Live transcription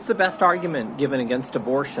the best argument given against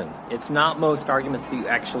abortion? It's not most arguments that you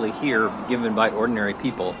actually hear given by ordinary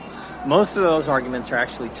people. Most of those arguments are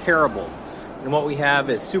actually terrible. And what we have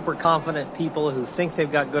is super confident people who think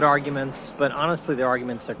they've got good arguments, but honestly their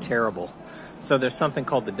arguments are terrible. So there's something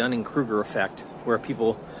called the Dunning-Kruger effect, where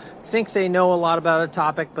people think they know a lot about a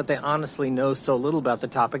topic, but they honestly know so little about the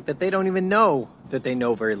topic that they don't even know that they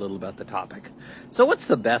know very little about the topic. So what's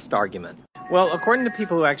the best argument? Well, according to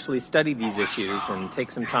people who actually study these issues and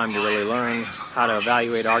take some time to really learn how to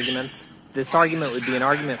evaluate arguments, this argument would be an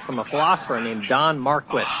argument from a philosopher named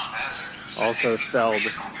Marquis, also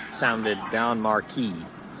sounded Don Marquis,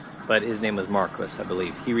 but his name was Marquis, I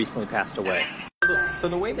believe. He recently passed away. So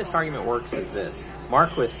the way this argument works is this.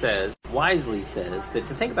 Marquis wisely says, that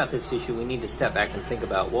to think about this issue, we need to step back and think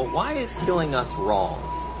about, well, why is killing us wrong?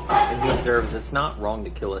 And he observes it's not wrong to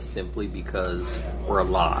kill us simply because we're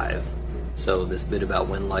alive. So this bit about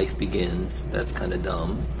when life begins, that's kind of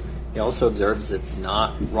dumb. He also observes it's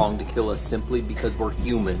not wrong to kill us simply because we're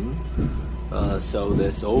human. So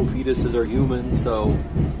this, fetuses are human, so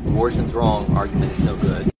abortion's wrong argument is no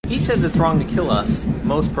good. He says it's wrong to kill us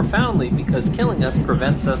most profoundly because killing us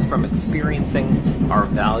prevents us from experiencing our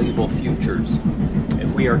valuable futures.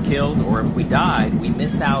 If we are killed or if we died, we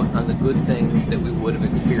miss out on the good things that we would have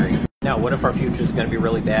experienced. Now, what if our future is going to be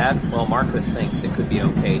really bad? Well, Marquis thinks it could be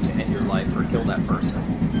okay to end your life or kill that person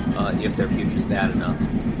if their future is bad enough.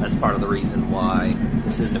 That's part of the reason why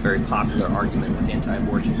this isn't a very popular argument with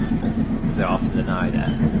anti-abortion people, because they often deny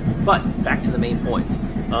that. But back to the main point.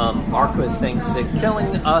 Marquis thinks that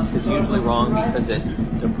killing us is usually wrong because it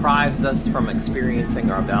deprives us from experiencing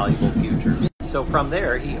our valuable futures. So from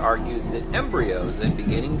there, he argues that embryos and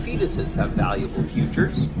beginning fetuses have valuable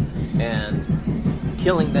futures, and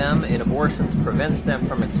killing them in abortions prevents them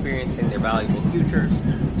from experiencing their valuable futures,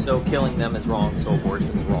 so killing them is wrong, so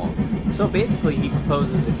abortion is wrong. So basically he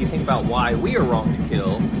proposes, if you think about why we are wrong to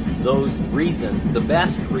kill, those reasons, the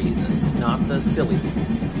best reasons, not the silly,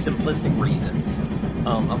 simplistic reasons,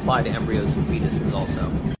 apply to embryos and fetuses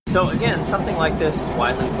also. So again, something like this is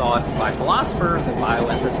widely thought by philosophers and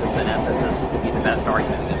bioethicists and ethicists to be the best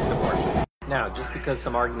argument against abortion. Now, just because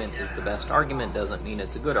some argument is the best argument doesn't mean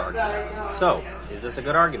it's a good argument. So, is this a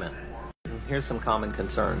good argument? Here's some common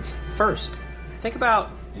concerns. First, think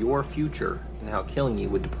about your future and how killing you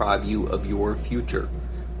would deprive you of your future.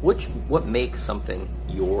 What makes something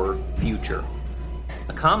your future?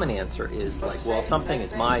 A common answer is like, well, something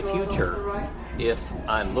is my future if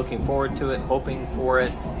I'm looking forward to it, hoping for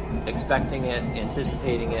it, expecting it,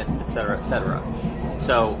 anticipating it, etc., etc.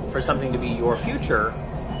 So for something to be your future,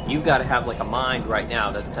 you've got to have like a mind right now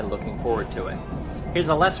that's kind of looking forward to it. Here's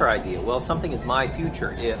a lesser idea. Well, something is my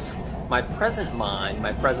future if my present mind,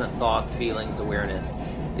 my present thoughts, feelings, awareness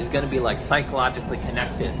is going to be like psychologically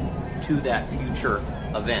connected to that future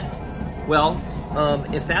event. Well,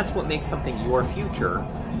 if that's what makes something your future,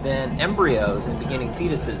 then embryos and beginning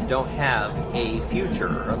fetuses don't have a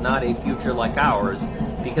future, or not a future like ours,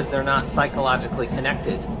 because they're not psychologically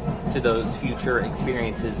connected to those future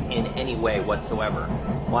experiences in any way whatsoever.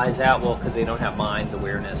 Why is that? Well, because they don't have minds,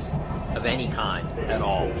 awareness of any kind at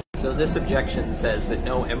all. So this objection says that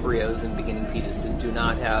no, embryos and beginning fetuses do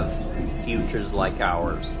not have futures like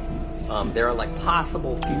ours. There are like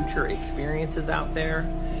possible future experiences out there,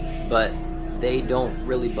 but they don't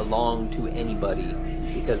really belong to anybody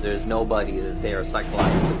because there's nobody that they are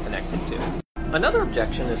psychologically connected to. Another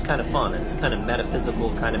objection is kind of fun, and it's kind of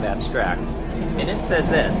metaphysical, kind of abstract. And it says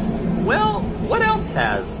this, well, what else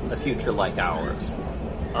has a future like ours?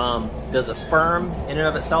 Does a sperm in and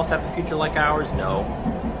of itself have a future like ours? No.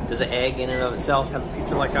 Does an egg in and of itself have a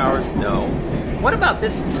future like ours? No. What about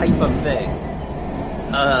this type of thing?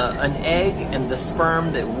 An egg and the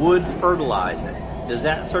sperm that would fertilize it. Does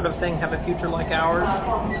that sort of thing have a future like ours?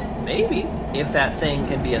 Maybe, if that thing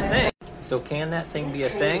can be a thing. So can that thing be a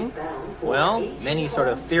thing? Well, many sort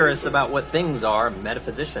of theorists about what things are,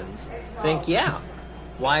 metaphysicians, think yeah.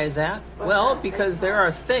 Why is that? Well, because there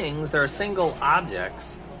are single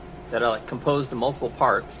objects that are like composed of multiple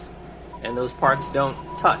parts, and those parts don't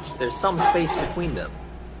touch. There's some space between them.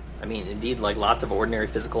 I mean, indeed, like lots of ordinary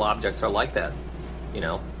physical objects are like that. You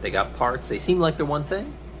know, they got parts, they seem like they're one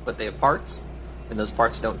thing, but they have parts, and those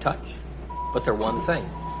parts don't touch, but they're one thing.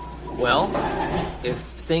 Well, if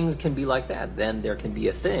things can be like that, then there can be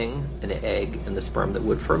a thing, an egg, and the sperm that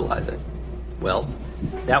would fertilize it. Well,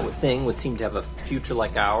 that thing would seem to have a future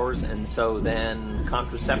like ours, and so then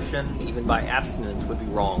contraception, even by abstinence, would be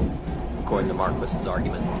wrong, according to Marquis's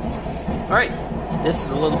argument. All right, this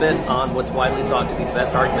is a little bit on what's widely thought to be the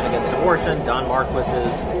best argument against abortion. Don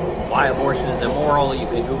Marquis's Why Abortion is Immoral. You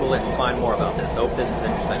can Google it and find more about this. Hope this is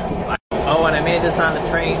interesting. Bye. Oh, and I I made this on the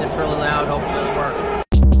train. It's really loud. Hopefully it'll work.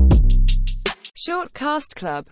 Shortcast Club.